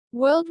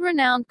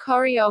World-renowned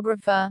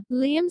choreographer,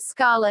 Liam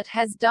Scarlett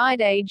has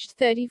died aged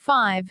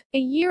 35, a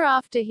year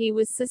after he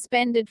was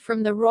suspended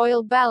from the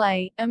Royal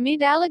Ballet,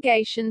 amid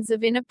allegations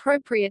of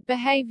inappropriate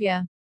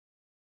behaviour.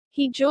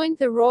 He joined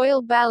the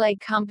Royal Ballet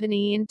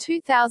Company in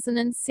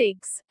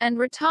 2006, and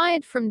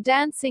retired from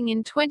dancing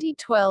in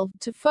 2012,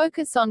 to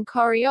focus on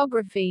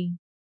choreography.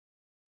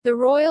 The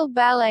Royal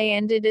Ballet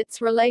ended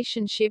its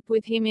relationship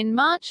with him in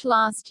March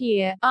last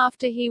year,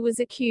 after he was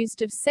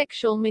accused of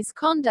sexual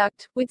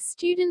misconduct with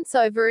students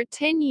over a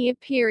 10-year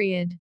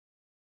period.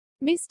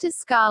 Mr.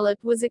 Scarlett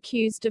was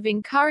accused of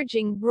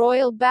encouraging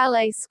Royal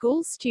Ballet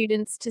School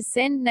students to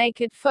send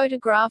naked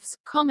photographs,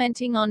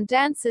 commenting on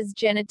dancers'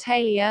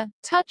 genitalia,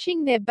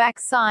 touching their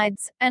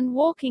backsides, and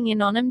walking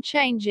in on them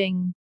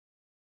changing.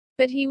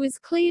 But he was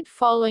cleared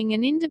following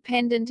an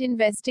independent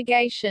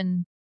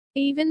investigation.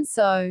 Even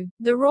so,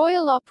 the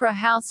Royal Opera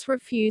House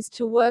refused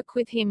to work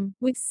with him,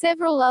 with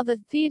several other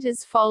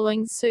theatres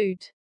following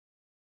suit.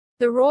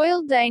 The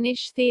Royal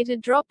Danish Theatre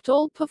dropped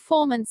all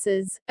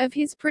performances of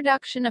his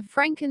production of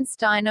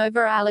Frankenstein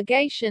over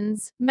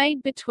allegations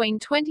made between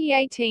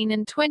 2018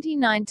 and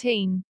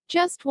 2019,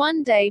 just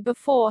one day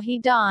before he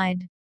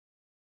died.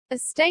 A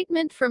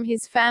statement from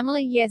his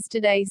family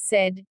yesterday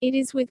said, "It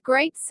is with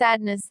great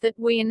sadness that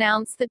we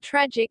announce the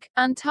tragic,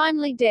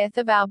 untimely death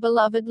of our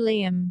beloved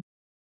Liam.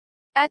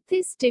 At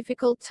this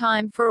difficult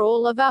time for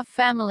all of our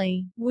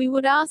family, we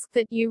would ask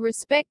that you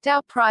respect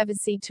our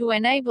privacy to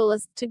enable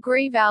us to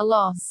grieve our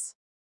loss."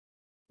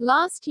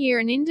 Last year,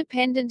 an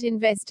independent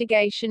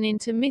investigation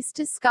into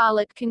Mr.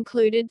 Scarlett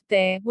concluded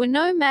there were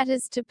no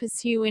matters to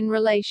pursue in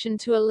relation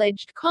to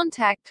alleged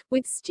contact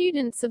with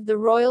students of the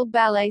Royal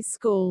Ballet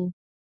School.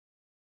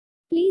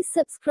 Please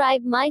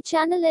subscribe my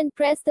channel and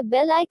press the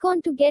bell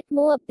icon to get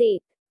more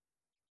updates.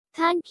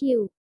 Thank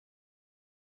you.